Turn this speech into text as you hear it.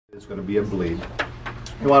It's going to be a bleed.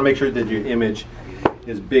 You want to make sure that your image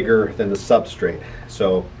is bigger than the substrate.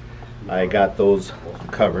 So I got those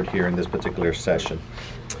covered here in this particular session.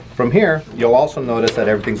 From here, you'll also notice that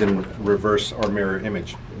everything's in reverse or mirror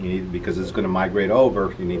image. Because it's going to migrate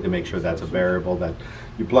over, you need to make sure that's a variable that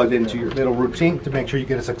you plugged into your little routine to make sure you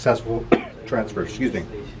get a successful transfer. Excuse me.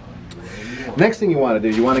 Next thing you want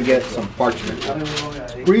to do, you want to get some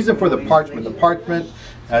parchment. Reason for the parchment,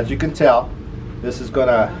 as you can tell, this is going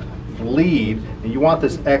to bleed, and you want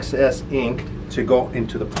this excess ink to go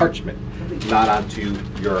into the parchment, not onto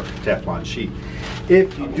your Teflon sheet.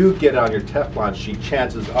 If you do get it on your Teflon sheet,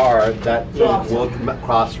 chances are that ink will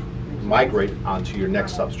migrate onto your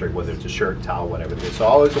next substrate, whether it's a shirt, towel, whatever it is. So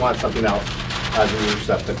always want something else as a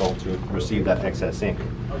receptacle to receive that excess ink.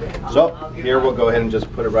 So here we'll go ahead and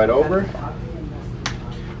just put it right over.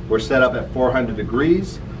 We're set up at 400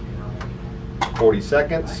 degrees, 40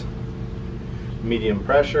 seconds, medium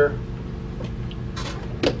pressure,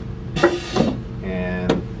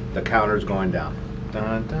 and the counter's going down.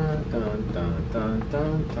 Dun, dun, dun, dun, dun,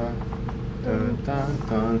 dun, dun, dun,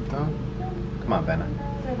 dun, dun. Come on, Benna.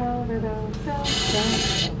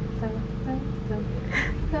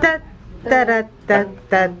 Da da da da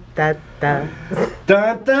da da da.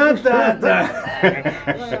 Dun, dun, dun, dun.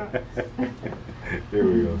 Here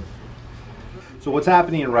we go. So what's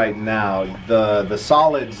happening right now, the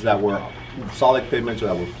solids that were solid pigments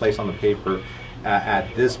that were placed on the paper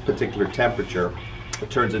at this particular temperature, it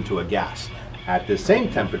turns into a gas. At the same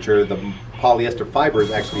temperature, the polyester fibers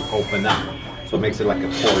actually open up, so it makes it like a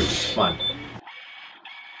porous spun.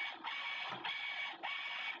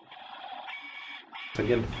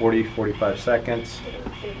 Again, 40-45 seconds.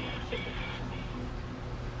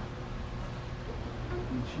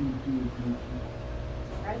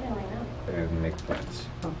 And make plants.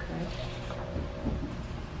 Okay.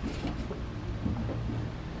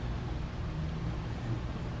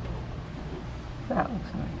 That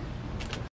looks nice.